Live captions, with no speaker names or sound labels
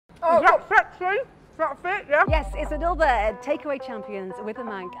Is that sexy? That's it, yeah? Yes, it's another Takeaway Champions with the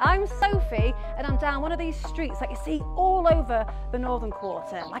Manc. I'm Sophie and I'm down one of these streets that you see all over the Northern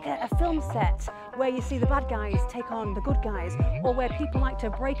Quarter, like a film set where you see the bad guys take on the good guys, or where people like to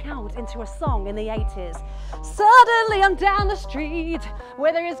break out into a song in the 80s. Suddenly I'm down the street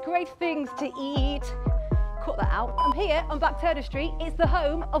where there is great things to eat. Cut that out. I'm here on Back Turner Street. It's the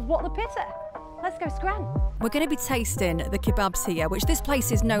home of What the Pitta. Let's go scran. We're going to be tasting the kebabs here, which this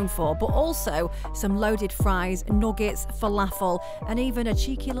place is known for, but also some loaded fries, nuggets, falafel, and even a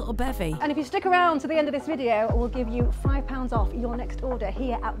cheeky little bevy. And if you stick around to the end of this video, we'll give you £5 off your next order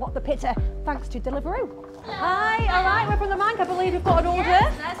here at What the Pitta, thanks to Deliveroo. Hi, all right, we're from the Manc. I believe you've got an order.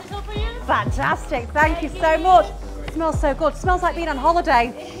 Yes, nice to for you. Fantastic, thank you so much. It smells so good. It smells like being on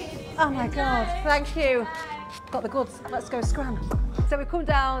holiday. Oh my God, thank you. Got the goods, let's go scran. So we've come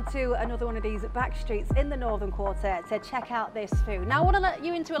down to another one of these back streets in the Northern Quarter to check out this food. Now I want to let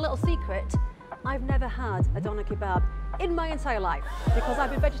you into a little secret. I've never had a doner kebab in my entire life because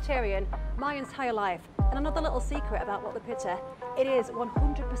I've been vegetarian my entire life. And another little secret about What the Pitta, it is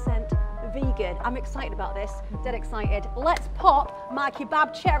 100% vegan. I'm excited about this, dead excited. Let's pop my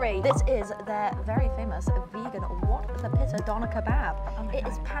kebab cherry. This is their very famous vegan What the Pitta doner kebab. It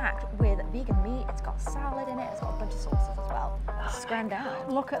is packed with vegan meat, it's got salad in it, it's got a bunch of sauces as well. Scran down.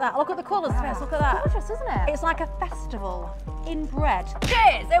 Look at that, look at the colours, Smith, look at that. Gorgeous, isn't it? It's like a festival in bread.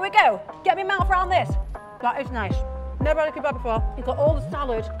 Cheers, there we go. Get me mouth around this. That is nice. Never had a kebab before. You've got all the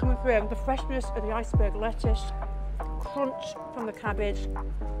salad coming through, the freshness of the iceberg lettuce, crunch from the cabbage,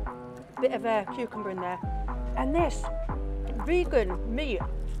 bit of a cucumber in there. And this vegan meat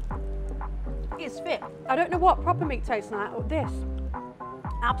is fit. I don't know what proper meat tastes like, but this,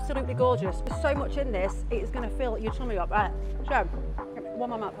 absolutely gorgeous. There's so much in this, it's going to fill your tummy up. Right, so, one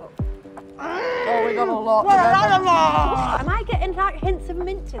more mouthful. Oh, we got a lot. Am I getting like hints of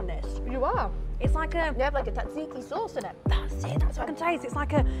mint in this? You are. It's like a... You have like a tzatziki sauce in it. That's it, that's what I can taste. It's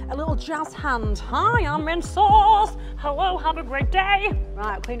like a little jazz hand. Hi, I'm in sauce. Hello, have a great day.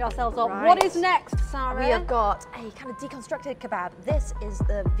 Right, cleaned ourselves up. Right. What is next, Sarah? We have got a kind of deconstructed kebab. This is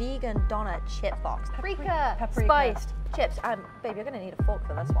the vegan doner chip box. Paprika, spiced chips. And babe, you're going to need a fork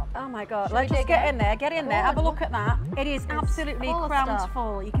for this one. Oh my God, Should let's we just dig get in? in there, get in there, have a look at that. It is absolutely full of crammed stuff.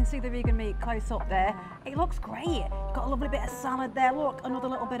 full. You can see the vegan meat close up there. It looks great. You've got a lovely bit of salad there. Look, another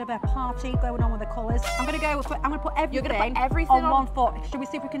little bit of a party going on with the colours. I'm going to put everything, You're going to put everything on one foot. Should we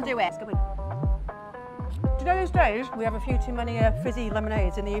see if we can do it? Let's go in. Do you know those days we have a few too many fizzy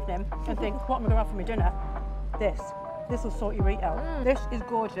lemonades in the evening and think, what am I going to have for my dinner? This will sort your eat out. This is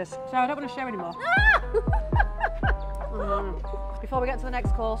gorgeous. So I don't want to share anymore. Before we get to the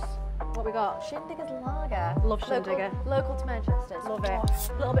next course, what we got? Shindigger's lager. Love Shindigger. Local to Manchester. Love it.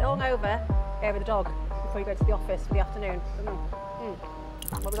 A little bit hungover here with the dog before you go to the office for the afternoon.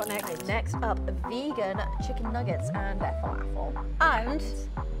 What we got next? Next up, vegan chicken nuggets and falafel. And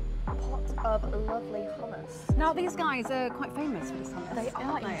A pot of lovely hummus. now these guys are quite famous for this hummus. They are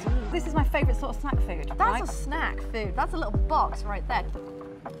aren't indeed. This is my favourite sort of snack food. That's a snack food. That's a little box right there.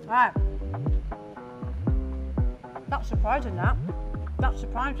 Right. That's surprising, that. That's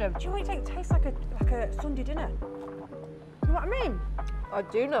surprising. Do you know what it tastes like a Sunday dinner? You know what I mean? I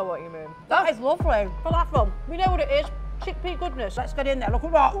do know what you mean. That is lovely. Falafel. We know what it is. Chickpea goodness. Let's get in there. Look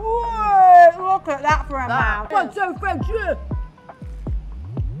at that. Whoa, look at that for a mouth. One, two, three,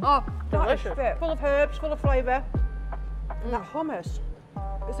 oh, delicious. That is full of herbs, full of flavour. And that hummus.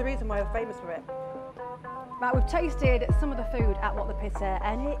 It's the reason why we're famous for it. Right, we've tasted some of the food at What the Pitta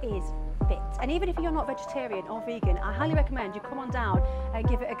and it is fit. And even if you're not vegetarian or vegan, I highly recommend you come on down and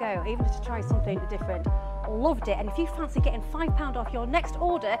give it a go, even just to try something different. Loved it. And if you fancy getting £5 off your next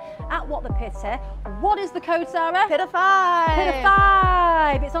order at What the Pitta, what is the code, Sarah? Pitta 5. Pitta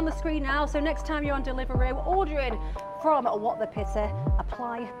 5. It's on the screen now, so next time you're on Deliveroo ordering from What the Pitta,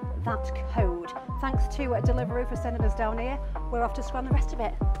 apply that code. Thanks to Deliveroo for sending us down here. We're off to scran the rest of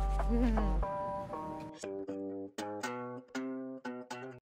it.